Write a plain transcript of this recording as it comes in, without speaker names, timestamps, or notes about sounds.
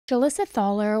Julissa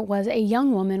Thaler was a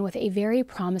young woman with a very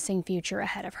promising future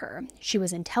ahead of her. She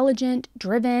was intelligent,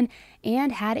 driven,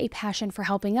 and had a passion for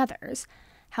helping others.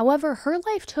 However, her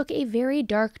life took a very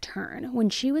dark turn when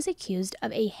she was accused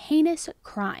of a heinous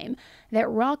crime that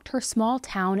rocked her small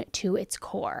town to its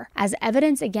core. As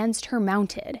evidence against her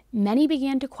mounted, many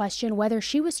began to question whether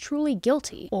she was truly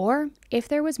guilty or if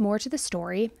there was more to the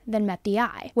story than met the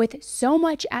eye. With so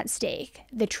much at stake,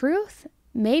 the truth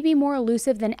may be more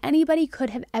elusive than anybody could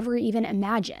have ever even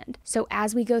imagined. So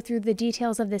as we go through the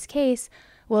details of this case,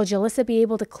 will Julissa be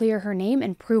able to clear her name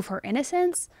and prove her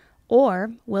innocence?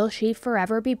 Or will she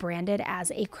forever be branded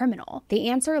as a criminal? The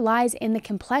answer lies in the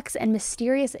complex and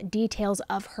mysterious details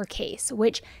of her case,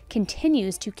 which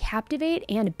continues to captivate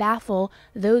and baffle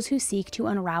those who seek to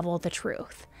unravel the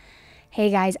truth. Hey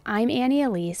guys, I'm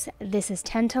Elise. This is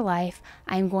 10 to Life.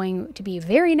 I'm going to be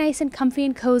very nice and comfy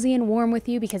and cozy and warm with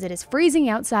you because it is freezing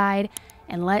outside,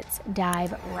 and let's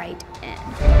dive right in.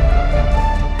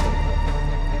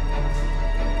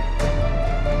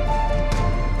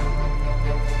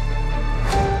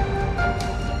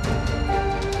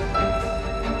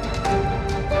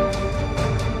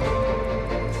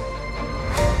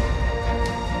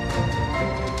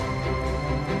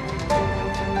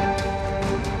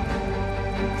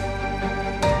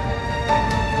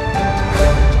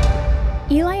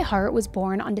 Eli Hart was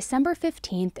born on December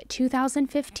 15,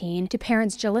 2015, to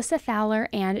parents Julissa Thaler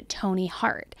and Tony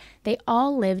Hart. They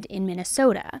all lived in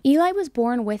Minnesota. Eli was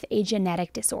born with a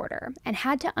genetic disorder and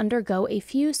had to undergo a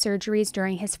few surgeries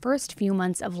during his first few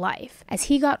months of life. As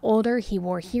he got older, he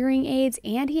wore hearing aids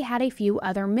and he had a few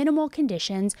other minimal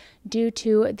conditions due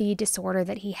to the disorder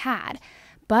that he had.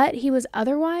 But he was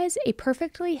otherwise a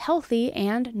perfectly healthy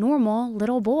and normal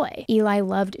little boy. Eli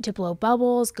loved to blow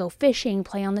bubbles, go fishing,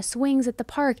 play on the swings at the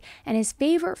park, and his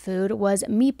favorite food was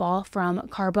meatball from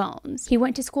Carbone's. He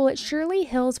went to school at Shirley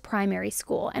Hills Primary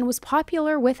School and was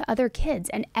popular with other kids,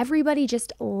 and everybody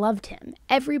just loved him.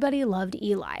 Everybody loved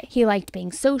Eli. He liked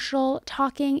being social,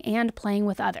 talking, and playing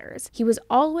with others. He was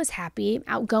always happy,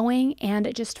 outgoing,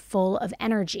 and just full of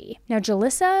energy. Now,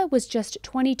 Julissa was just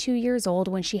 22 years old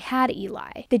when she had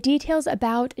Eli. The details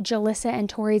about Julissa and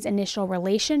Tori's initial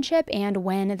relationship and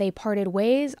when they parted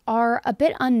ways are a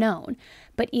bit unknown,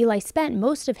 but Eli spent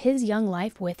most of his young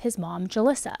life with his mom,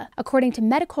 Julissa. According to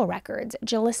medical records,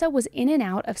 Julissa was in and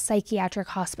out of psychiatric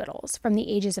hospitals from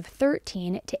the ages of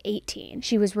 13 to 18.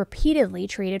 She was repeatedly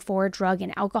treated for drug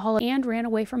and alcohol and ran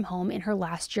away from home in her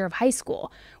last year of high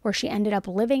school, where she ended up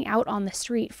living out on the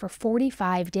street for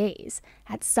 45 days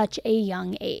at such a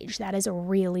young age. That is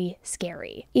really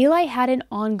scary. Eli had an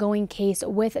ongoing case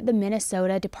with the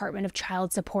Minnesota Department of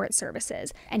Child Support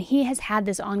Services, and he has had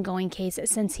this ongoing case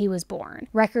since he was born.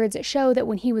 Records show that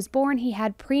when he was born, he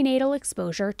had prenatal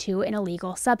exposure to an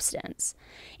illegal substance.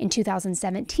 In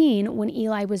 2017, when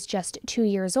Eli was just 2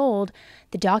 years old,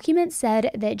 the document said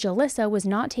that Julissa was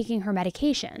not taking her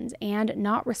medications and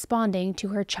not responding to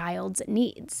her child's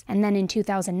needs. And then in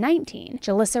 2019,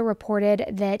 Julissa reported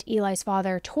that Eli's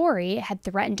father, Tori, had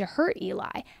threatened to hurt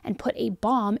Eli and put a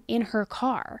bomb in her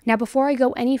car. Now, before I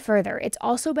go any further, it's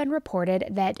also been reported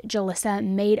that Julissa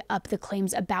made up the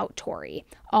claims about Tori,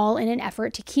 all in an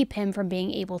effort to keep him from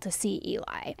being able to see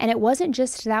Eli. And it wasn't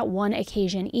just that one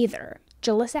occasion either.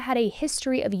 Julissa had a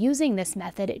history of using this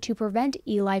method to prevent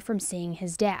Eli from seeing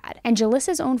his dad. And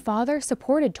Julissa's own father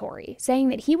supported Tori, saying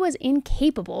that he was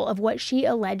incapable of what she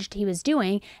alleged he was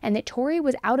doing and that Tori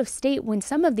was out of state when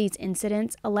some of these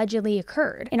incidents allegedly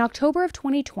occurred. In October of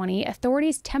 2020,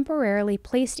 authorities temporarily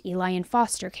placed Eli in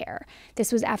foster care.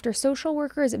 This was after social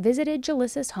workers visited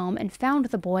Julissa's home and found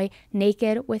the boy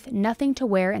naked with nothing to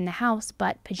wear in the house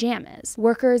but pajamas.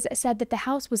 Workers said that the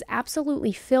house was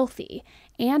absolutely filthy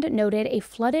and noted a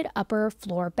flooded upper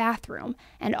floor bathroom,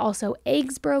 and also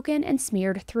eggs broken and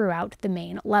smeared throughout the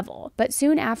main level. But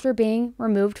soon after being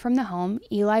removed from the home,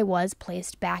 Eli was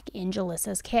placed back in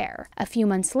Julissa's care. A few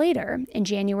months later, in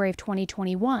January of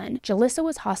 2021, Julissa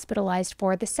was hospitalized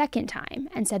for the second time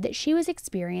and said that she was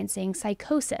experiencing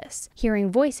psychosis,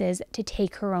 hearing voices to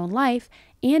take her own life,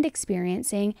 and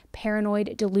experiencing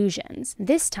paranoid delusions.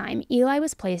 This time, Eli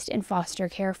was placed in foster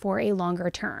care for a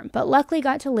longer term, but luckily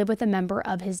got to live with a member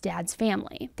of his dad's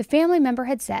family. The family member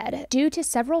had said, due to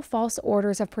several false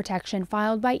orders of protection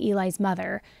filed by Eli's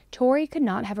mother, Tori could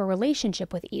not have a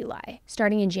relationship with Eli.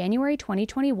 Starting in January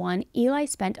 2021, Eli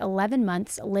spent 11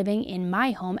 months living in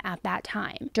my home at that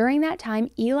time. During that time,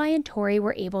 Eli and Tori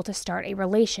were able to start a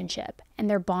relationship, and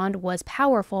their bond was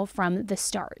powerful from the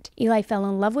start. Eli fell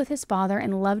in love with his father and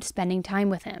and loved spending time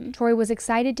with him. Tori was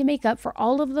excited to make up for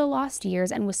all of the lost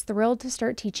years and was thrilled to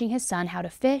start teaching his son how to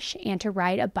fish and to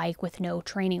ride a bike with no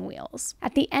training wheels.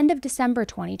 At the end of December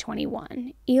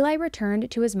 2021, Eli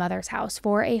returned to his mother's house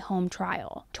for a home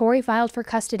trial. Tori filed for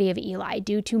custody of Eli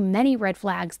due to many red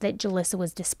flags that Julissa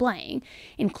was displaying,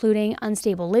 including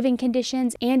unstable living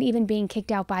conditions and even being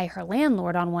kicked out by her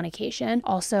landlord on one occasion,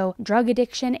 also drug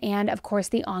addiction, and of course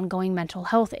the ongoing mental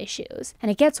health issues.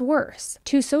 And it gets worse.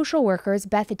 Two social workers,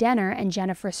 Beth Denner and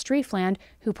Jennifer Streifland,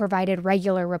 who provided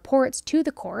regular reports to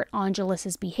the court on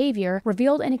Julissa's behavior,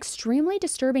 revealed an extremely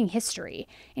disturbing history,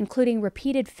 including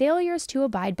repeated failures to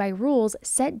abide by rules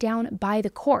set down by the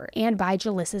court and by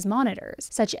Julissa's monitors,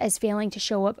 such as failing to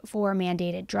show up for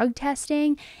mandated drug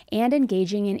testing and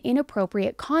engaging in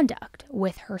inappropriate conduct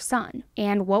with her son.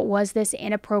 And what was this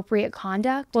inappropriate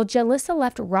conduct? Well, Julissa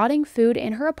left rotting food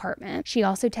in her apartment. She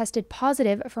also tested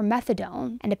positive for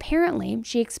methadone, and apparently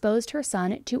she exposed her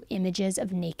son to images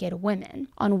of naked women.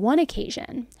 On one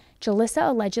occasion, Julissa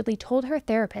allegedly told her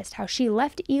therapist how she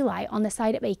left Eli on the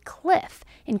side of a cliff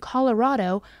in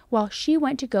Colorado while she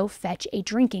went to go fetch a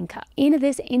drinking cup. In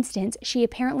this instance, she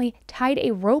apparently tied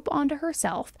a rope onto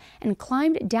herself and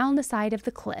climbed down the side of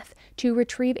the cliff to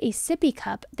retrieve a sippy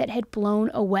cup that had blown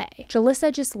away.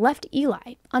 Julissa just left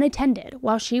Eli unattended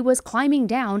while she was climbing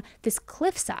down this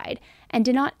cliffside and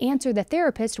did not answer the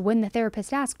therapist when the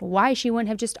therapist asked why she wouldn't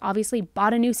have just obviously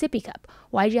bought a new sippy cup.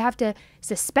 Why did you have to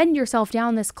suspend yourself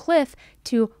down this cliff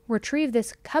to retrieve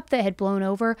this cup that had blown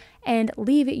over and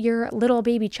leave your little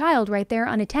baby child right there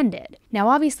unattended? Now,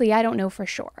 obviously, I don't know for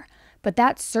sure, but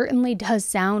that certainly does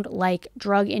sound like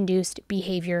drug-induced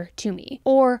behavior to me,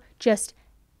 or just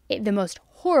the most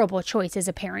horrible choice as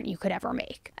a parent you could ever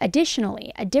make.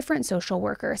 Additionally, a different social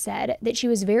worker said that she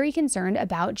was very concerned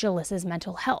about Julissa's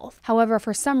mental health. However,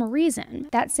 for some reason,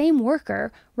 that same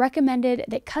worker recommended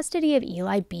that custody of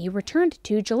Eli be returned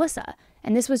to Julissa,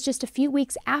 and this was just a few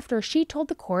weeks after she told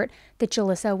the court that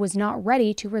Julissa was not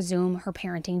ready to resume her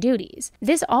parenting duties.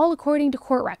 This all according to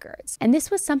court records, and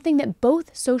this was something that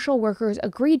both social workers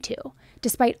agreed to,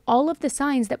 despite all of the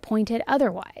signs that pointed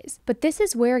otherwise. But this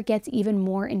is where it gets even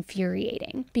more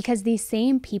infuriating, because these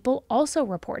same people also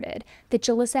reported that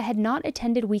Julissa had not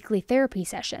attended weekly therapy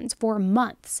sessions for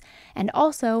months, and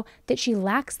also that she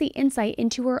lacks the insight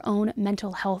into her own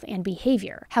mental health and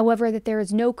behavior. However, that there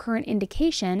is no current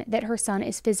indication that her son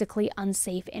is physically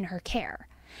unsafe in her care.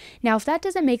 Now, if that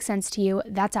doesn't make sense to you,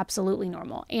 that's absolutely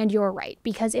normal, and you're right,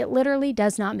 because it literally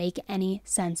does not make any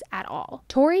sense at all.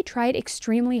 Tori tried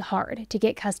extremely hard to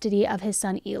get custody of his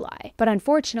son Eli, but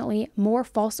unfortunately, more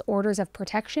false orders of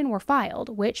protection were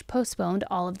filed, which postponed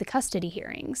all of the custody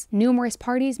hearings. Numerous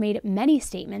parties made many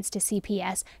statements to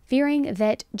CPS, fearing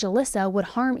that Julissa would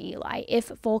harm Eli if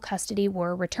full custody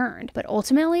were returned, but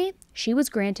ultimately, she was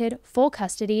granted full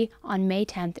custody on May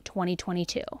 10th,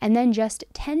 2022. And then just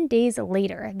 10 days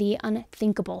later, the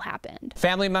unthinkable happened.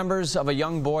 Family members of a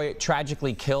young boy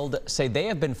tragically killed say they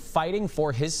have been fighting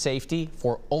for his safety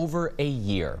for over a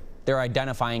year. They're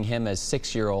identifying him as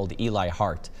 6-year-old Eli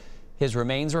Hart. His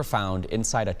remains were found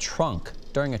inside a trunk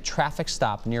during a traffic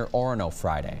stop near Orono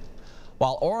Friday.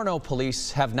 While Orono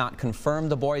police have not confirmed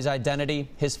the boy's identity,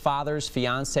 his father's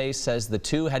fiancée says the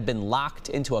two had been locked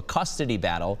into a custody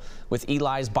battle with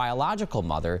Eli's biological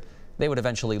mother they would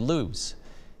eventually lose.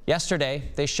 Yesterday,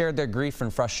 they shared their grief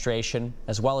and frustration,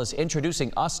 as well as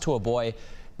introducing us to a boy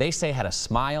they say had a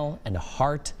smile and a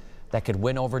heart that could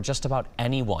win over just about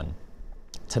anyone.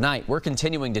 Tonight, we're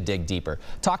continuing to dig deeper,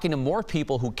 talking to more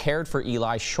people who cared for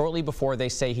Eli shortly before they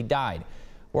say he died.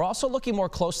 We're also looking more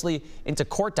closely into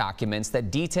court documents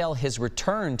that detail his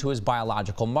return to his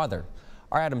biological mother.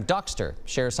 Our Adam Duxter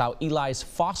shares how Eli's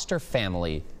foster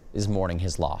family is mourning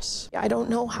his loss. I don't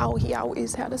know how he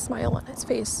always had a smile on his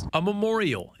face. A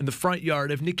memorial in the front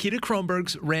yard of Nikita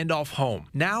Kronberg's Randolph home.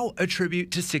 Now a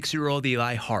tribute to 6-year-old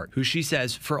Eli Hart, who she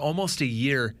says for almost a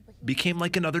year became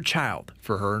like another child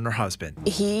for her and her husband.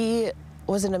 He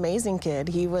was an amazing kid.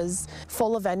 He was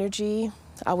full of energy,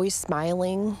 always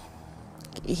smiling.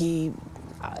 He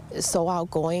so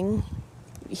outgoing.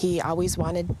 He always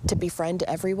wanted to befriend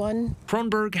everyone.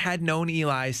 Kronberg had known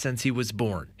Eli since he was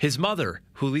born. His mother,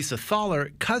 Julissa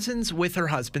Thaler, cousins with her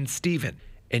husband, Stephen.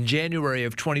 In January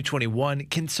of 2021,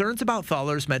 concerns about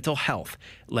Thaler's mental health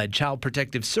led Child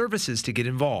Protective Services to get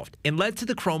involved and led to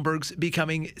the Kronbergs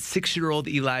becoming 6-year-old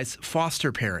Eli's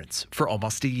foster parents for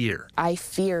almost a year. I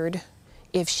feared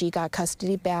if she got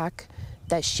custody back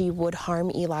that she would harm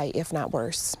Eli, if not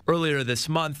worse. Earlier this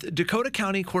month, Dakota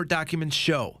County court documents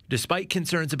show, despite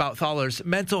concerns about Thaler's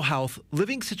mental health,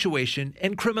 living situation,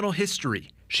 and criminal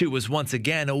history, she was once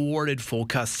again awarded full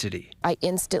custody. I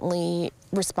instantly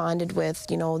responded with,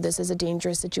 this is a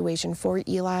dangerous situation for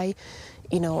Eli.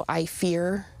 I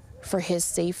fear for his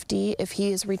safety if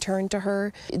he is returned to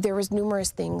her. There was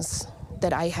numerous things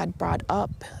that I had brought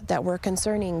up that were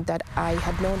concerning that I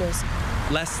had noticed.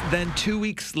 Less than 2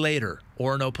 weeks later,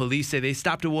 Orono police say they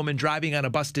stopped a woman driving on a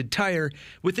busted tire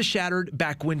with a shattered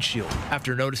back windshield.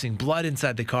 After noticing blood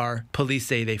inside the car, police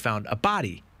say they found a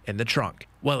body in the trunk.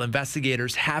 While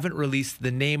investigators haven't released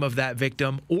the name of that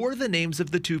victim or the names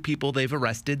of the 2 people they've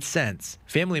arrested since.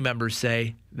 Family members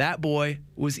say that boy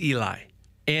was Eli.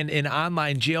 And an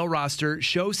online jail roster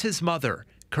shows his mother,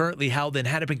 currently held in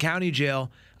Hennepin County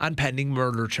Jail on pending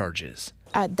murder charges.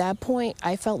 At that point,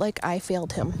 I felt like I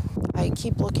failed him. I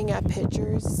keep looking at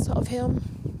pictures of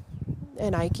him,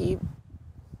 and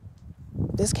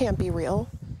this can't be real.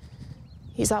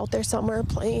 He's out there somewhere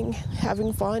playing,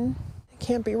 having fun. It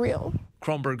can't be real.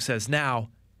 Kronberg says now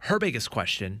her biggest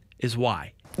question is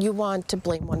why. You want to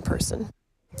blame one person.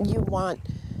 You want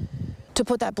to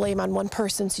put that blame on one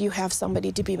person so you have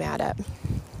somebody to be mad at.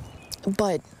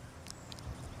 But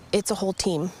it's a whole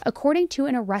team. According to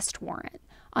an arrest warrant,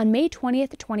 on May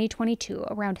 20th, 2022,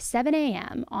 around 7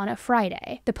 a.m. on a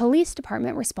Friday, the police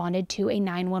department responded to a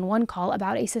 911 call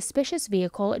about a suspicious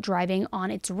vehicle driving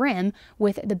on its rim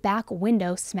with the back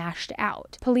window smashed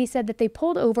out. Police said that they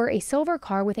pulled over a silver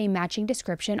car with a matching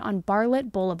description on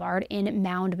Bartlett Boulevard in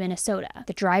Mound, Minnesota.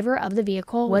 The driver of the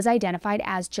vehicle was identified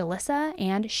as Julissa,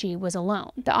 and she was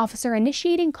alone. The officer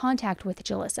initiating contact with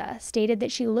Julissa stated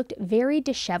that she looked very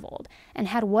disheveled and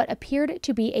had what appeared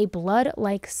to be a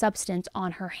blood-like substance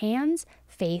on her hands,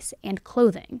 face, and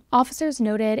clothing. Officers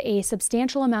noted a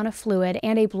substantial amount of fluid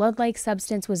and a blood-like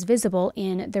substance was visible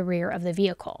in the rear of the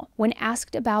vehicle. When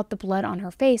asked about the blood on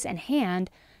her face and hand,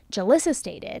 Julissa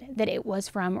stated that it was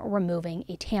from removing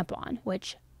a tampon,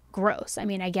 which, gross. I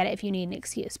mean, I get it if you need an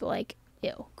excuse, but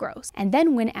ew, gross. And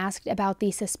then when asked about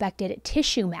the suspected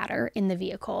tissue matter in the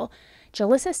vehicle,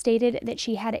 Julissa stated that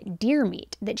she had deer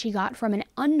meat that she got from an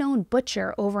unknown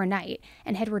butcher overnight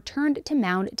and had returned to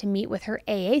Mound to meet with her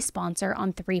AA sponsor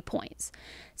on 3 points.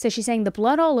 So she's saying the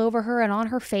blood all over her and on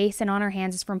her face and on her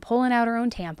hands is from pulling out her own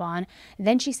tampon.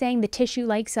 Then she's saying the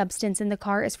tissue-like substance in the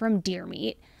car is from deer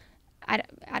meat. I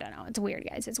don't know. It's weird,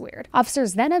 guys. It's weird.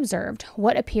 Officers then observed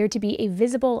what appeared to be a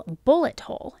visible bullet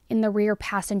hole in the rear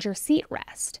passenger seat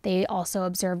rest. They also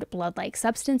observed blood-like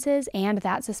substances and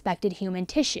that suspected human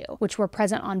tissue, which were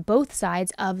present on both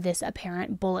sides of this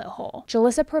apparent bullet hole.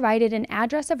 Julissa provided an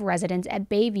address of residence at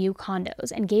Bayview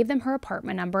Condos and gave them her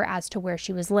apartment number as to where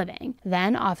she was living.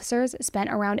 Then officers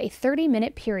spent around a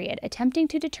 30-minute period attempting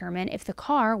to determine if the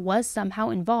car was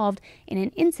somehow involved in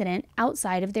an incident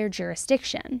outside of their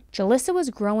jurisdiction. Julissa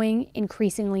was growing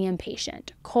increasingly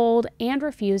impatient, cold, and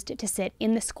refused to sit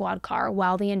in the squad car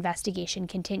while the investigation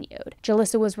continued.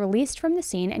 Julissa was released from the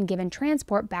scene and given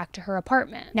transport back to her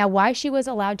apartment. Now, why she was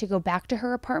allowed to go back to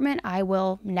her apartment, I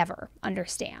will never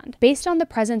understand. Based on the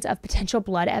presence of potential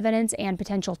blood evidence and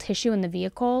potential tissue in the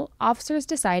vehicle, officers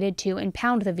decided to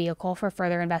impound the vehicle for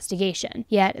further investigation.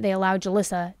 Yet, they allowed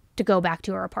Julissa to go back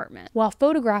to her apartment. While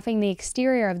photographing the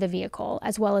exterior of the vehicle,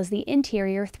 as well as the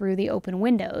interior through the open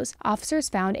windows, officers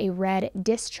found a red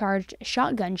discharged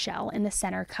shotgun shell in the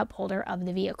center cup holder of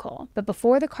the vehicle. But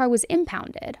before the car was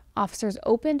impounded, officers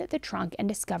opened the trunk and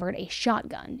discovered a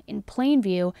shotgun in plain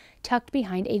view tucked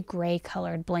behind a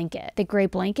gray-colored blanket. The gray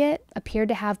blanket appeared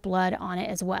to have blood on it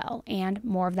as well, and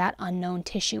more of that unknown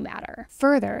tissue matter.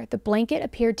 Further, the blanket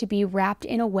appeared to be wrapped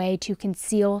in a way to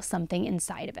conceal something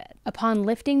inside of it. Upon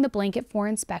lifting the blanket for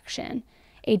inspection,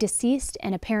 a deceased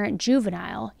and apparent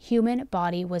juvenile human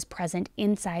body was present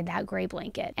inside that gray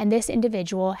blanket, and this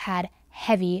individual had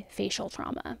heavy facial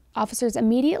trauma. Officers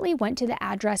immediately went to the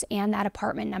address and that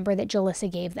apartment number that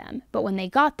Julissa gave them, but when they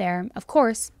got there, of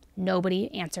course, nobody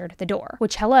answered the door.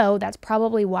 Which, hello, that's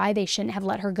probably why they shouldn't have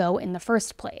let her go in the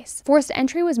first place. Forced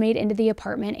entry was made into the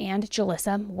apartment and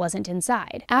Julissa wasn't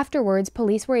inside. Afterwards,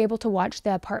 police were able to watch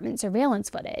the apartment surveillance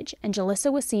footage, and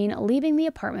Julissa was seen leaving the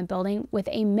apartment building with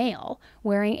a male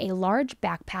wearing a large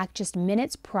backpack just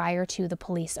minutes prior to the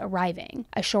police arriving.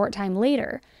 A short time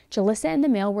later, Julissa and the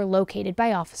male were located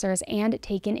by officers and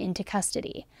taken into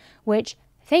custody, which,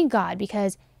 thank God,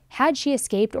 because Had she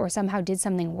escaped or somehow did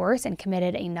something worse and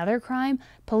committed another crime,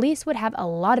 police would have a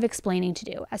lot of explaining to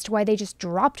do as to why they just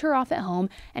dropped her off at home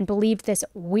and believed this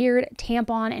weird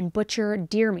tampon and butcher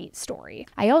deer meat story.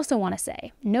 I also want to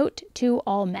say, note to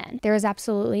all men, there is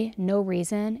absolutely no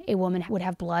reason a woman would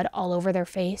have blood all over their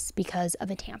face because of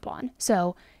a tampon.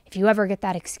 So if you ever get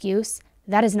that excuse,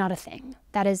 that is not a thing.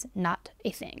 That is not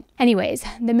a thing. Anyways,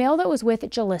 the male that was with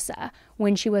Julissa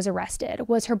when she was arrested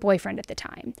was her boyfriend at the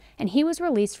time, and he was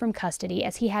released from custody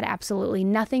as he had absolutely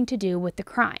nothing to do with the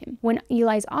crime. When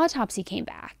Eli's autopsy came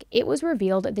back, it was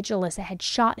revealed that Julissa had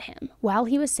shot him while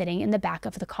he was sitting in the back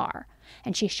of the car,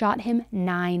 and she shot him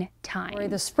 9 times.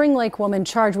 The Spring Lake woman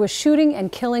charged with shooting and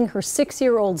killing her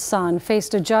 6-year-old son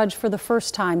faced a judge for the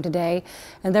first time today,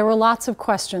 and there were lots of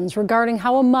questions regarding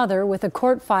how a mother with a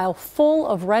court file full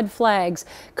of red flags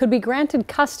could be granted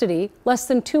custody less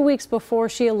than 2 weeks before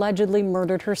she allegedly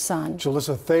murdered her son.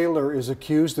 Julissa Thaler is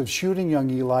accused of shooting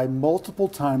young Eli multiple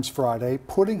times Friday,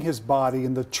 putting his body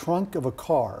in the trunk of a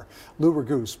car. Lou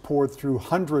Ragoose poured through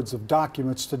hundreds of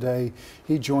documents today.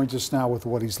 He joins us now with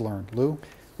what he's learned. Lou?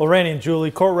 Well, Randy and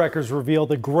Julie, court records reveal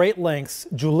the great lengths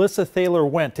Julissa Thaler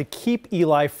went to keep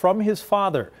Eli from his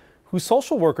father, who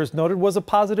social workers noted was a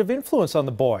positive influence on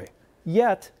the boy.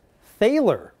 Yet,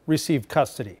 Thaler received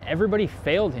custody. Everybody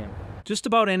failed him. Just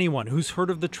about anyone who's heard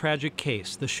of the tragic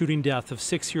case, the shooting death of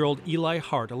 6-year-old Eli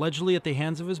Hart, allegedly at the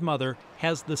hands of his mother,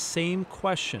 has the same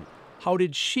question. How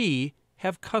did she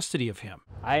have custody of him?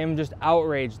 I am just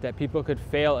outraged that people could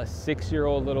fail a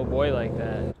 6-year-old little boy like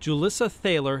that. Julissa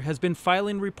Thaler has been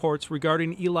filing reports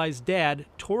regarding Eli's dad,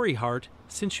 Tory Hart,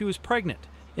 since she was pregnant.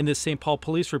 In this St. Paul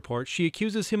police report, she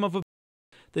accuses him of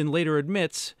then later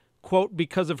admits, quote,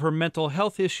 because of her mental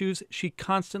health issues, she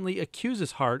constantly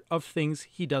accuses Hart of things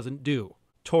he doesn't do.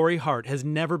 Tory Hart has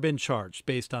never been charged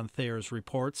based on Thaler's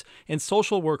reports, and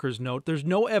social workers note there's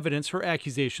no evidence her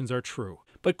accusations are true.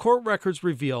 But court records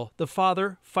reveal the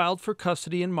father filed for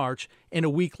custody in March, and a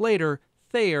week later,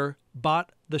 Thaler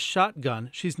bought the shotgun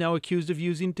she's now accused of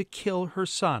using to kill her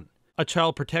son. A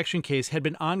child protection case had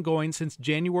been ongoing since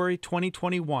January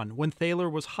 2021 when Thaler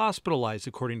was hospitalized,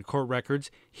 according to court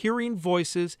records, hearing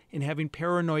voices and having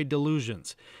paranoid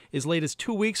delusions. As late as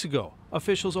 2 weeks ago,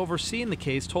 officials overseeing the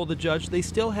case told the judge they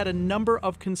still had a number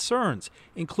of concerns,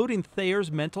 including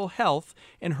Thaler's mental health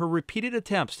and her repeated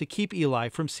attempts to keep Eli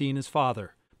from seeing his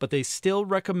father. But they still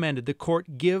recommended the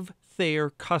court give Thaler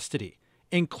custody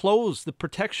and close the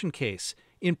protection case,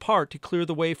 in part to clear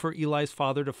the way for Eli's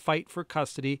father to fight for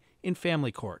custody in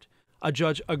family court. A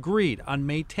judge agreed on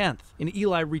May 10th, and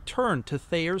Eli returned to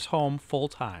Thaler's home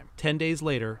full-time. 10 days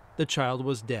later, the child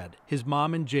was dead, his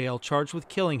mom in jail charged with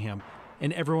killing him,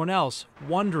 and everyone else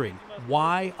wondering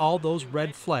why all those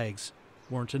red flags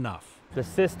weren't enough. The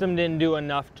system didn't do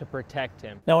enough to protect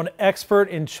him. Now, an expert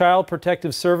in child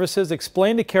protective services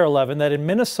explained to KARE 11 that in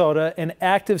Minnesota, an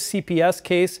active CPS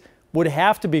case would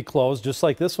have to be closed, just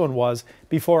like this one was,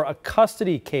 before a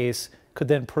custody case could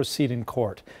then proceed in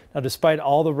court. Now, despite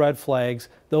all the red flags,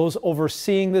 those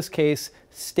overseeing this case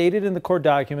stated in the court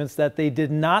documents that they did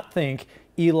not think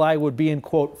Eli would be in,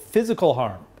 quote, physical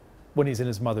harm when he's in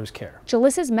his mother's care.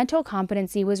 Julissa's mental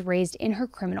competency was raised in her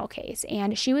criminal case,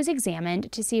 and she was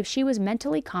examined to see if she was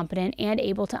mentally competent and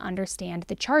able to understand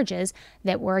the charges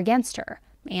that were against her.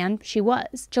 And she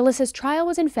was. Julissa's trial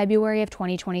was in February of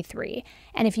 2023,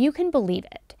 and if you can believe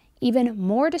it, even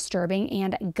more disturbing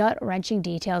and gut-wrenching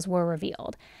details were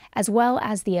revealed, as well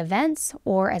as the events,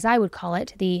 or as I would call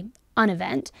it, the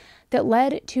unevent, that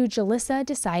led to Julissa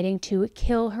deciding to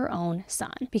kill her own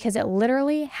son, because it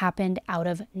literally happened out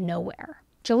of nowhere.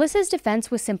 Julissa's defense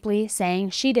was simply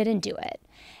saying she didn't do it,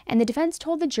 and the defense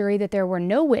told the jury that there were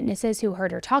no witnesses who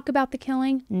heard her talk about the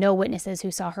killing, no witnesses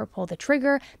who saw her pull the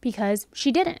trigger, because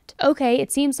she didn't. Okay,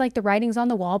 it seems like the writing's on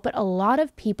the wall, but a lot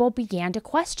of people began to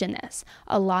question this.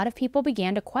 A lot of people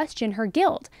began to question her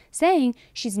guilt, saying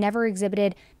she's never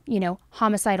exhibited,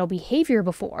 homicidal behavior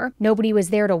before. Nobody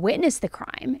was there to witness the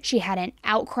crime. She hadn't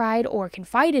outcried or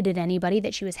confided in anybody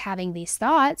that she was having these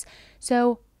thoughts,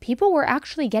 so people were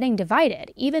actually getting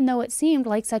divided, even though it seemed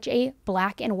like such a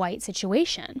black and white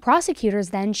situation. Prosecutors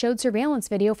then showed surveillance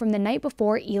video from the night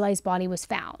before Eli's body was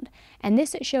found, and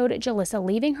this showed Julissa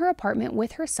leaving her apartment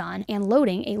with her son and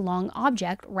loading a long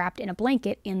object wrapped in a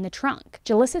blanket in the trunk.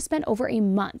 Julissa spent over a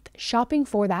month shopping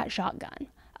for that shotgun,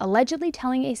 allegedly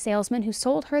telling a salesman who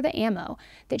sold her the ammo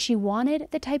that she wanted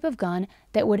the type of gun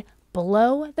that would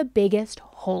blow the biggest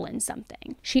hole in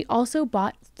something. She also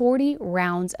bought 40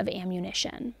 rounds of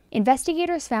ammunition.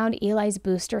 Investigators found Eli's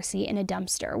booster seat in a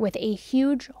dumpster with a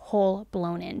huge hole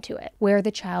blown into it, where the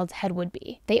child's head would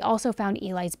be. They also found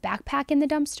Eli's backpack in the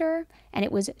dumpster, and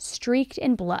it was streaked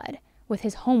in blood, with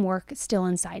his homework still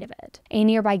inside of it. A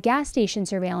nearby gas station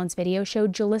surveillance video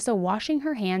showed Julissa washing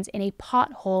her hands in a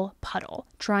pothole puddle,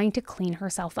 trying to clean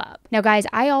herself up. Now guys,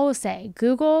 I always say,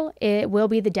 Google, it will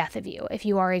be the death of you if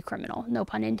you are a criminal, no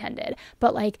pun intended.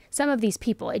 But like some of these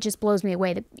people, it just blows me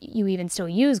away that you even still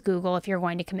use Google if you're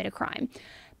going to commit a crime.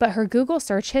 But her Google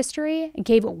search history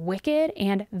gave wicked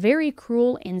and very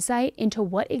cruel insight into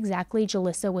what exactly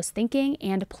Julissa was thinking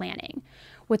and planning,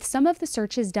 with some of the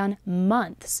searches done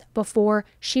months before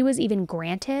she was even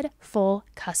granted full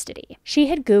custody. She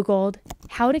had Googled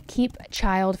how to keep a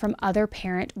child from other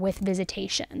parent with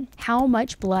visitation, how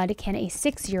much blood can a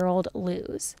 6-year-old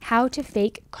lose, how to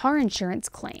fake car insurance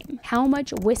claim, how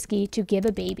much whiskey to give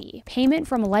a baby, payment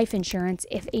from life insurance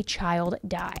if a child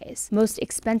dies, most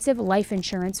expensive life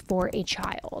insurance for a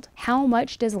child, how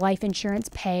much does life insurance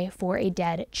pay for a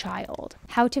dead child,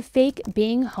 how to fake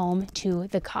being home to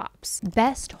the cops,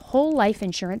 best whole life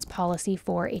insurance policy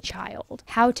for a child,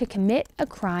 how to commit a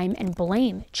crime and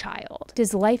blame child,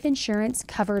 does life insurance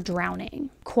cover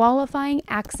drowning, qualifying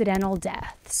accidental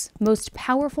deaths, most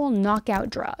powerful knockout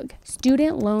drug,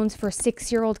 student loans for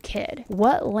 6-year-old kid,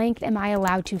 what length am I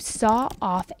allowed to saw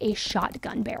off a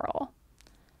shotgun barrel?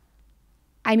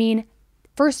 I mean,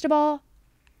 first of all,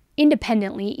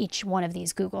 independently, each one of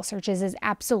these Google searches is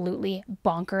absolutely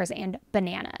bonkers and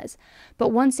bananas. But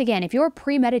once again, if you're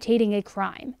premeditating a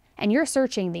crime and you're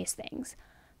searching these things,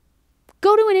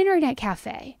 go to an internet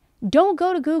cafe. Don't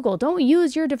go to Google. Don't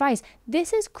use your device.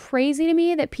 This is crazy to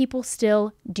me that people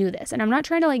still do this. And I'm not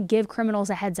trying to like give criminals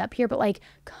a heads up here, but like,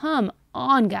 come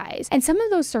on, guys. And some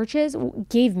of those searches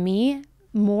gave me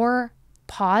more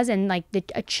pause and like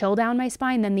a chill down my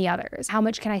spine than the others. How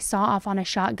much can I saw off on a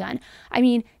shotgun? I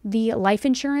mean, the life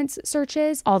insurance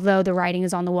searches, although the writing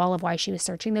is on the wall of why she was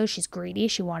searching those, she's greedy.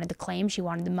 She wanted the claim. She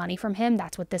wanted the money from him.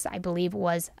 That's what this, I believe,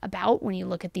 was about when you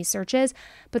look at these searches.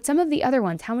 But some of the other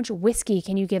ones, how much whiskey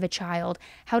can you give a child?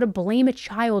 How to blame a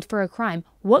child for a crime?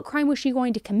 What crime was she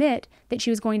going to commit that she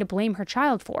was going to blame her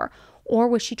child for? Or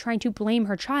was she trying to blame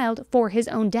her child for his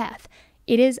own death?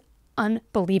 It is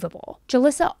unbelievable.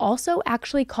 Julissa also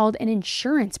actually called an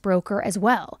insurance broker as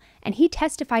well, and he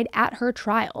testified at her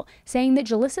trial, saying that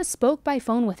Julissa spoke by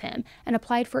phone with him and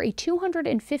applied for a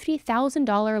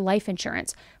 $250,000 life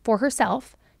insurance for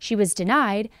herself. She was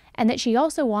denied, and that she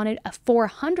also wanted a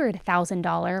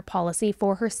 $400,000 policy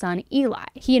for her son Eli.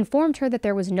 He informed her that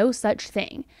there was no such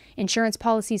thing. Insurance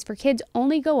policies for kids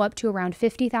only go up to around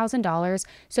 $50,000,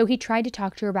 so he tried to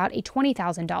talk to her about a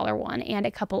 $20,000 one and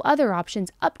a couple other options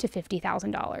up to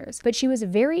 $50,000. But she was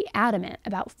very adamant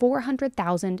about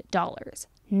 $400,000,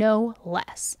 no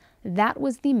less. That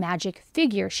was the magic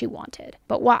figure she wanted.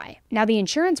 But why? Now, the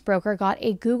insurance broker got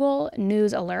a Google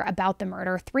News alert about the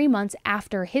murder 3 months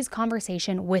after his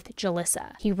conversation with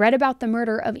Julissa. He read about the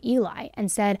murder of Eli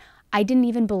and said, I didn't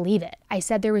even believe it. I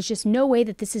said there was just no way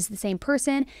that this is the same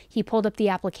person. He pulled up the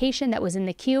application that was in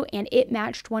the queue and it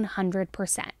matched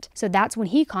 100%. So that's when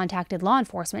he contacted law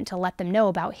enforcement to let them know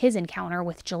about his encounter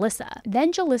with Julissa.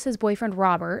 Then Julissa's boyfriend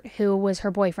Robert, who was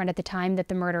her boyfriend at the time that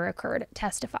the murder occurred,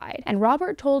 testified. And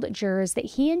Robert told jurors that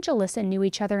he and Julissa knew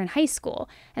each other in high school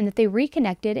and that they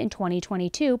reconnected in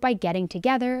 2022 by getting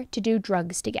together to do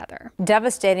drugs together.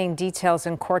 Devastating details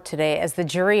in court today as the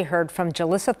jury heard from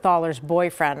Julissa Thaler's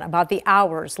boyfriend about the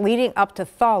hours leading up to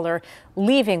Thaler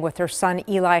leaving with her son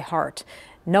Eli Hart.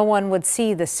 No one would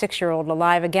see the 6-year-old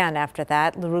alive again after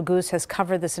that. Lou Goose has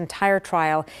covered this entire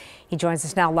trial. He joins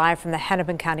us now live from the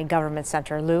Hennepin County Government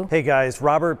Center. Lou? Hey guys,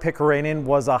 Robert Pickerainen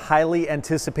was a highly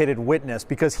anticipated witness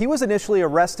because he was initially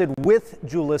arrested with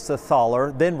Julissa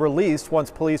Thaler, then released once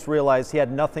police realized he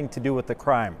had nothing to do with the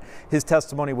crime. His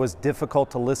testimony was difficult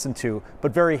to listen to,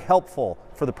 but very helpful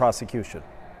for the prosecution.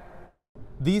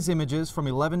 These images from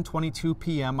 11:22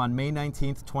 p.m. on May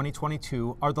 19,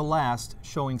 2022 are the last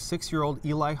showing 6-year-old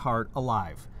Eli Hart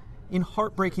alive. In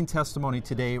heartbreaking testimony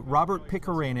today, Robert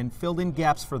Pickerainen filled in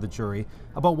gaps for the jury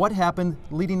about what happened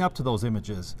leading up to those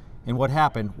images and what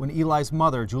happened when Eli's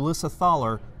mother, Julissa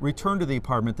Thaler, returned to the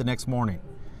apartment the next morning.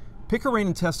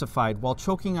 Pickerainen testified while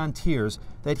choking on tears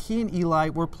that he and Eli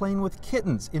were playing with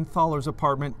kittens in Thaler's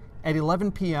apartment at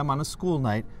 11 p.m. on a school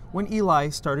night when Eli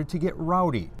started to get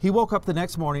rowdy. He woke up the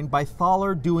next morning by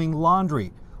Thaler doing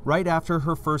laundry right after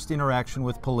her first interaction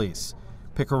with police.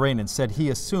 Pickerainen said he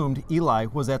assumed Eli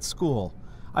was at school.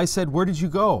 I said, "Where did you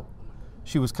go?"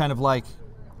 She was kind of like,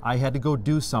 "I had to go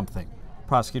do something."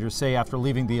 Prosecutors say after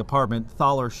leaving the apartment,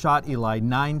 Thaler shot Eli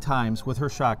 9 times with her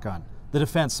shotgun. The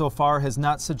defense so far has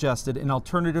not suggested an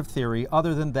alternative theory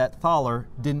other than that Thaler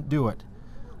didn't do it.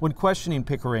 When questioning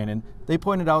Pickerainen, they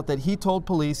pointed out that he told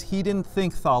police he didn't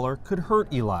think Thaler could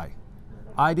hurt Eli.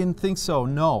 "I didn't think so,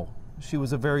 no," she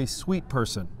was a very sweet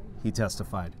person, he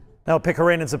testified. Now,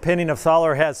 Pickerainen's opinion of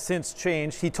Thaler has since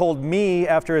changed. He told me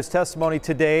after his testimony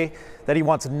today that he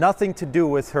wants nothing to do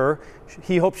with her.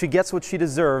 He hopes she gets what she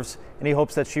deserves, and he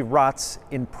hopes that she rots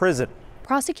in prison.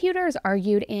 Prosecutors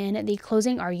argued in the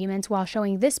closing arguments while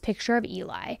showing this picture of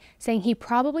Eli, saying he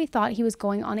probably thought he was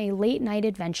going on a late-night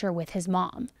adventure with his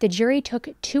mom. The jury took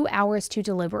 2 hours to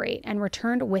deliberate and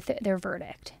returned with their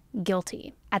verdict: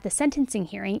 guilty. At the sentencing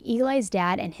hearing, Eli's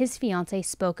dad and his fiancée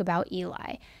spoke about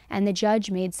Eli, and the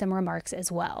judge made some remarks as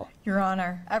well. Your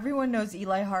Honor, everyone knows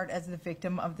Eli Hart as the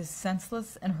victim of this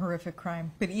senseless and horrific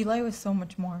crime. But Eli was so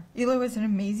much more. Eli was an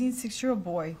amazing 6-year-old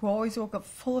boy who always woke up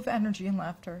full of energy and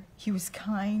laughter. He was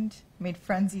kind, made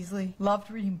friends easily,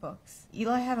 loved reading books.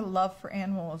 Eli had a love for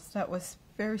animals that was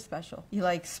very special.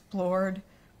 Eli explored,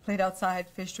 played outside,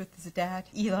 fished with his dad.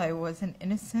 Eli was an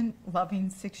innocent, loving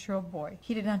 6-year-old boy.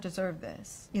 He did not deserve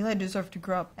this. Eli deserved to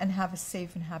grow up and have a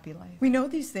safe and happy life. We know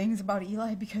these things about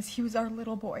Eli because he was our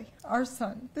little boy, our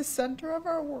son, the center of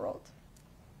our world.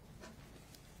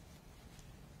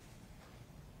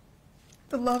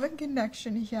 The love and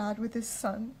connection he had with his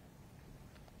son,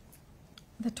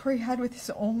 that Tori had with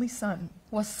his only son,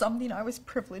 was something I was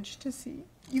privileged to see.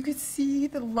 You could see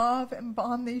the love and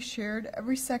bond they shared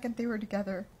every second they were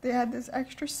together. They had this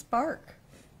extra spark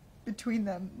between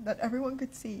them that everyone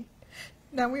could see.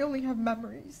 Now we only have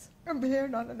memories, and they're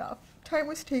not enough. Time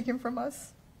was taken from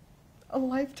us. A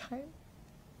lifetime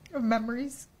of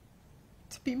memories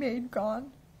to be made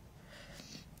gone.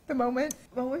 The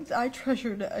moments I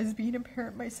treasured as being a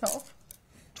parent myself.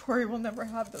 Tori will never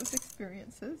have those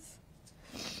experiences.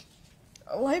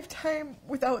 A lifetime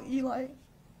without Eli,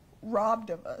 robbed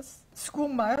of us. School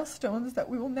milestones that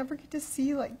we will never get to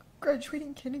see, like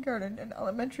graduating kindergarten and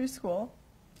elementary school.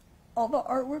 All the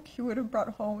artwork he would have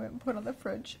brought home and put on the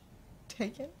fridge,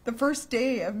 taken. The first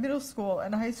day of middle school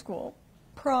and high school,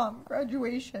 prom,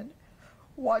 graduation,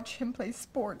 watch him play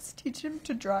sports, teach him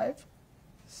to drive,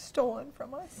 stolen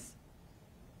from us.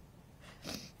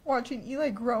 Watching Eli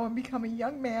grow and become a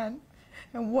young man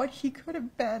and what he could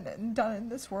have been and done in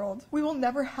this world. We will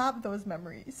never have those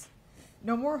memories.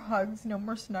 No more hugs, no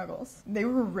more snuggles. They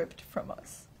were ripped from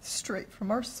us, straight from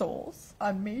our souls,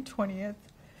 on May 20th,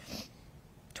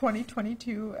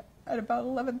 2022, at about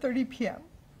 11:30 p.m.,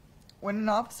 when an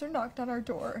officer knocked on our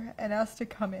door and asked to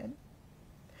come in,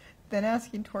 then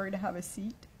asking Tori to have a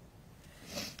seat.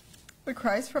 The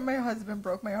cries from my husband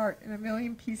broke my heart in a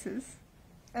million pieces,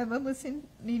 and then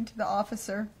listening to the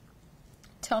officer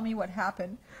tell me what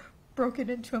happened broke it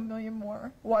into a million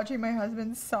more. Watching my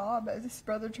husband sob as his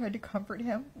brother tried to comfort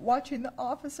him. Watching the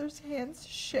officer's hands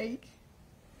shake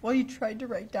while he tried to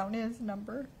write down his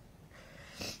number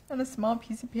on a small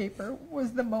piece of paper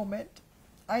was the moment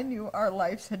I knew our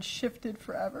lives had shifted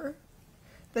forever.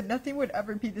 That nothing would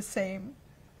ever be the same.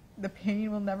 The pain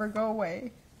will never go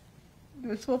away.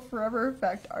 This will forever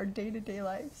affect our day-to-day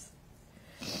lives.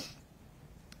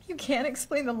 You can't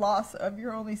explain the loss of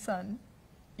your only son.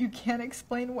 You can't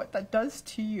explain what that does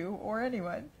to you or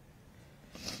anyone.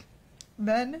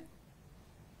 Then,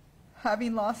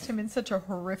 having lost him in such a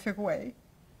horrific way,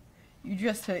 you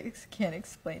just can't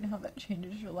explain how that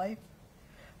changes your life.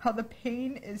 How the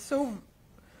pain is so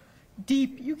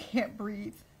deep you can't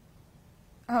breathe.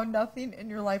 How nothing in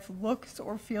your life looks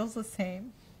or feels the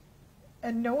same.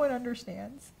 And no one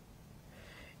understands.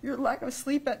 Your lack of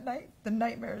sleep at night, the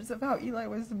nightmares of how Eli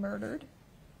was murdered.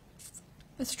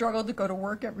 The struggle to go to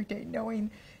work every day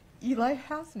knowing Eli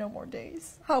has no more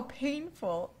days. How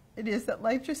painful it is that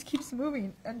life just keeps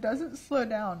moving and doesn't slow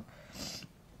down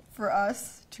for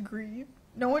us to grieve.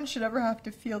 No one should ever have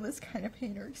to feel this kind of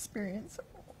pain or experience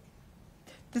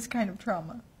this kind of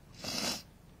trauma.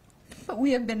 But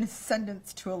we have been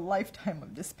sentenced to a lifetime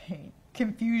of this pain,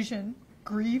 confusion,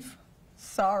 grief,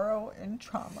 sorrow, and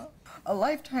trauma. A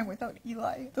lifetime without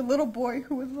Eli, the little boy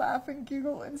who would laugh and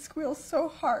giggle and squeal so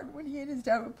hard when he and his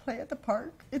dad would play at the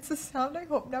park. It's a sound I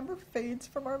hope never fades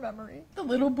from our memory. The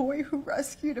little boy who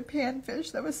rescued a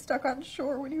panfish that was stuck on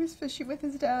shore when he was fishing with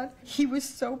his dad. He was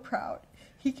so proud.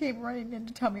 He came running in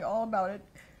to tell me all about it,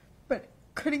 but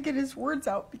couldn't get his words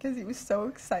out because he was so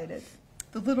excited.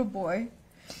 The little boy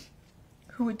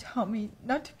who would tell me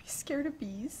not to be scared of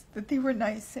bees, that they were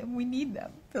nice and we need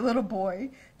them. The little boy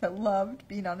that loved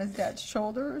being on his dad's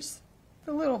shoulders.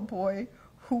 The little boy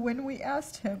who, when we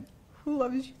asked him, "Who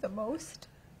loves you the most?"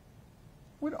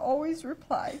 would always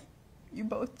reply, "You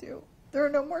both do." There are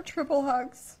no more triple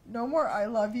hugs, no more "I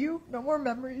love you," no more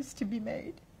memories to be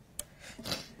made.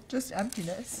 Just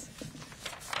emptiness.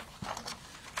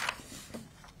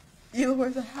 Eli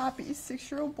was a happy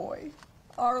 6-year-old boy,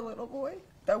 our little boy,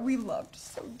 that we loved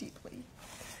so deeply.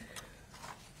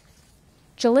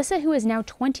 Julissa, who is now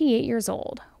 28 years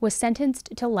old, was sentenced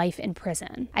to life in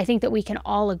prison. I think that we can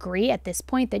all agree at this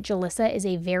point that Julissa is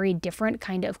a very different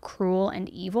kind of cruel and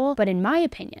evil, but in my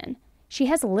opinion, she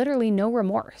has literally no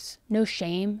remorse, no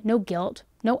shame, no guilt,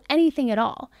 no anything at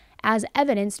all, as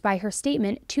evidenced by her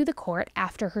statement to the court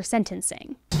after her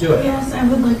sentencing. Do it. Yes, I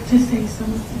would like to say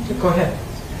something. Go ahead.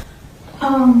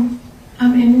 I'm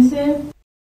innocent.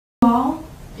 All,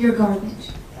 you're garbage.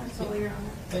 That's all, Your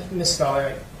Honor. Ms.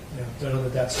 Thaler, I don't know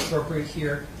that that's appropriate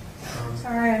here.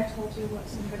 Sorry, I told you what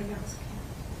somebody else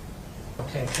can.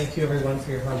 Okay, thank you everyone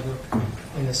for your hard work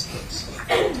in this case.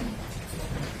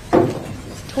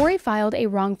 Tori filed a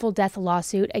wrongful death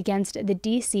lawsuit against the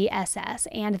DCSS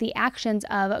and the actions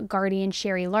of guardian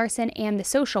Sherry Larson and the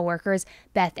social workers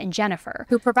Beth and Jennifer,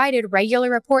 who provided regular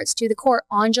reports to the court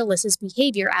on Julissa's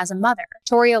behavior as a mother.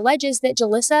 Tori alleges that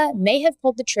Julissa may have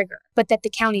pulled the trigger, but that the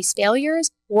county's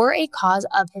failures were a cause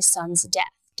of his son's death.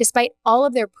 Despite all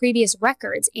of their previous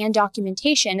records and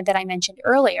documentation that I mentioned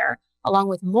earlier, along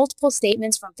with multiple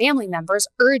statements from family members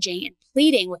urging and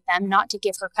pleading with them not to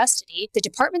give her custody, the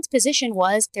department's position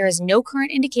was there is no current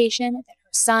indication that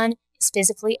her son is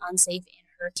physically unsafe in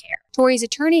her care. Tori's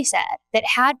attorney said that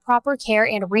had proper care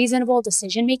and reasonable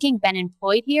decision-making been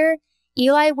employed here,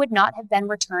 Eli would not have been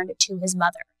returned to his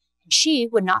mother, and she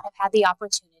would not have had the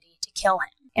opportunity to kill him.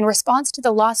 In response to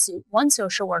the lawsuit, one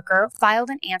social worker filed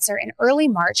an answer in early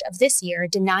March of this year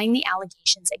denying the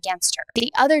allegations against her.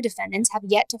 The other defendants have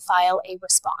yet to file a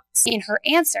response. In her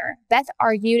answer, Beth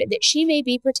argued that she may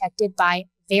be protected by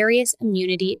various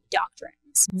immunity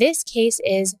doctrines. This case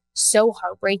is so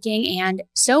heartbreaking and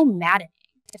so maddening.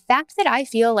 The fact that I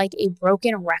feel like a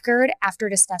broken record after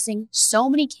discussing so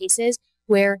many cases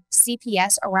where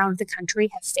CPS around the country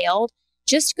have failed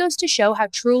just goes to show how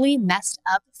truly messed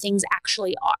up things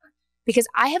actually are. Because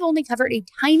I have only covered a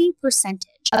tiny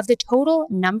percentage of the total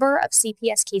number of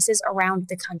CPS cases around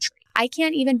the country. I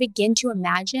can't even begin to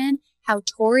imagine how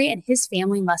Tori and his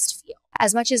family must feel.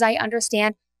 As much as I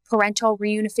understand parental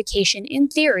reunification in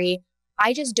theory,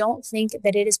 I just don't think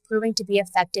that it is proving to be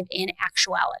effective in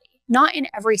actuality. Not in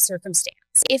every circumstance.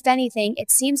 If anything,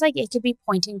 it seems like it could be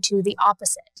pointing to the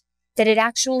opposite, that it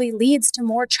actually leads to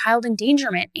more child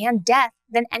endangerment and death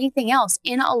than anything else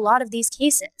in a lot of these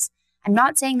cases. I'm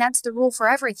not saying that's the rule for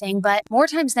everything, but more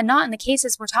times than not in the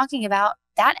cases we're talking about,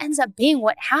 that ends up being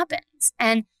what happens.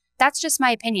 And that's just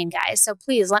my opinion, guys, so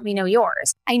please let me know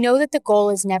yours. I know that the goal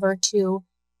is never to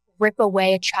rip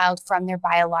away a child from their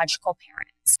biological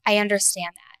parents. I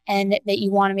understand that, and that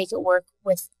you want to make it work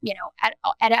with,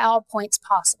 at all points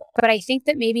possible. But I think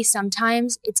that maybe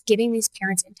sometimes it's giving these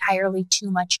parents entirely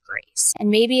too much grace. And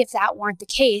maybe if that weren't the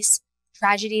case,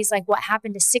 tragedies like what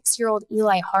happened to 6-year-old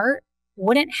Eli Hart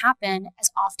wouldn't happen as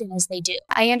often as they do.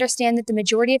 I understand that the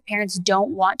majority of parents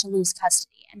don't want to lose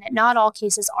custody and that not all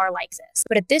cases are like this.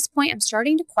 But at this point, I'm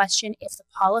starting to question if the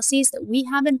policies that we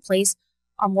have in place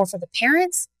are more for the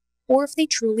parents or if they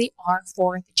truly are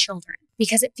for the children.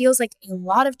 Because it feels like a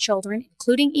lot of children,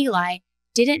 including Eli,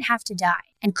 didn't have to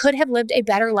die and could have lived a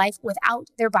better life without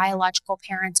their biological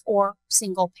parents or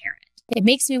single parent. It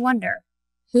makes me wonder,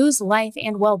 whose life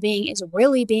and well-being is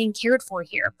really being cared for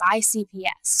here by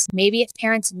CPS? Maybe if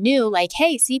parents knew, like,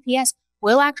 hey, CPS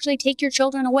will actually take your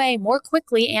children away more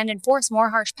quickly and enforce more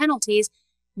harsh penalties,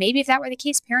 maybe if that were the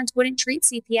case, parents wouldn't treat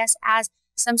CPS as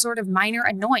some sort of minor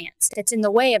annoyance that's in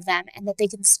the way of them and that they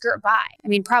can skirt by. I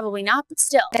mean, probably not, but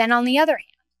still. Then on the other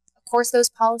hand, of course, those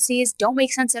policies don't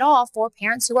make sense at all for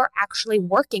parents who are actually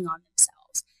working on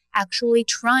themselves, actually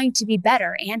trying to be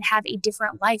better and have a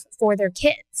different life for their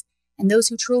kids, and those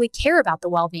who truly care about the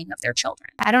well-being of their children.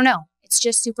 I don't know. It's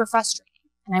just super frustrating.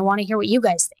 And I want to hear what you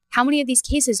guys think. How many of these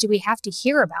cases do we have to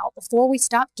hear about before we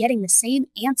stop getting the same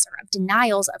answer of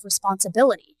denials of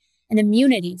responsibility and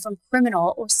immunity from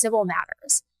criminal or civil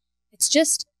matters? It's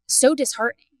just so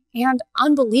disheartening and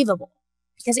unbelievable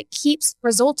because it keeps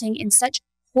resulting in such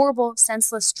horrible,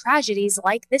 senseless tragedies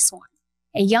like this one.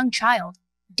 A young child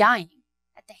dying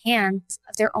at the hands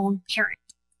of their own parent.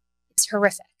 It's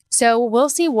horrific. So we'll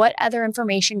see what other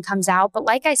information comes out. But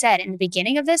like I said, in the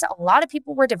beginning of this, a lot of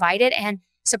people were divided. And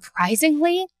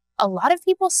surprisingly, a lot of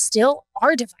people still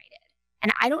are divided.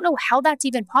 And I don't know how that's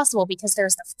even possible because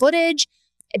there's the footage,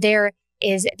 there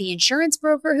is the insurance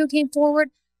broker who came forward,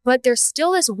 but there's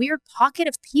still this weird pocket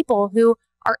of people who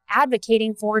are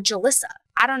advocating for Julissa.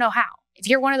 I don't know how. If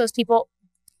you're one of those people,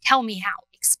 tell me how.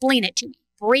 Explain it to me.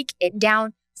 Break it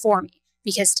down for me.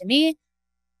 Because to me,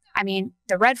 I mean,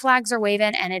 the red flags are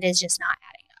waving and it is just not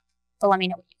adding up. But let me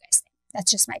know what you guys think.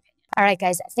 That's just my opinion. All right,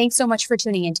 guys, thanks so much for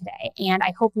tuning in today. And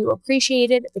I hope you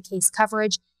appreciated the case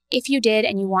coverage. If you did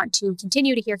and you want to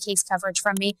continue to hear case coverage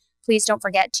from me, Please don't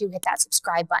forget to hit that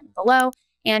subscribe button below.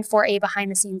 And for a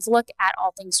behind-the-scenes look at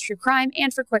all things true crime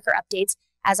and for quicker updates,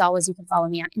 as always, you can follow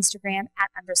me on Instagram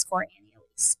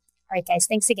 @_AnnieElise. All right, guys,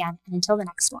 thanks again. And until the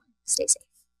next one, stay safe.